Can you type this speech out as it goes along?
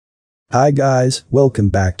Hi guys, welcome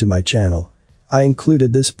back to my channel. I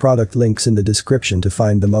included this product links in the description to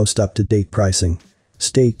find the most up-to-date pricing.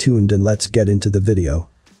 Stay tuned and let's get into the video.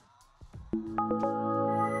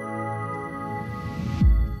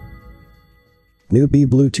 Newbie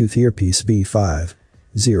Bluetooth Earpiece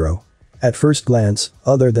V5.0. At first glance,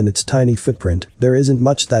 other than its tiny footprint, there isn't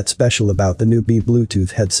much that special about the Newbie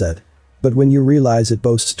Bluetooth headset. But when you realize it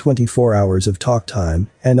boasts 24 hours of talk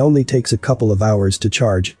time and only takes a couple of hours to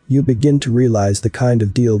charge, you begin to realize the kind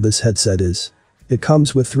of deal this headset is. It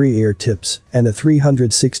comes with 3 ear tips and a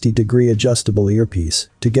 360-degree adjustable earpiece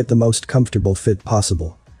to get the most comfortable fit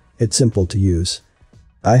possible. It's simple to use.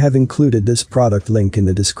 I have included this product link in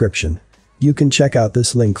the description. You can check out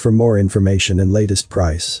this link for more information and latest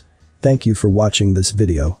price. Thank you for watching this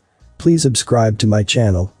video. Please subscribe to my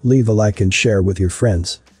channel, leave a like and share with your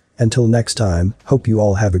friends. Until next time, hope you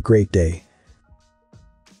all have a great day.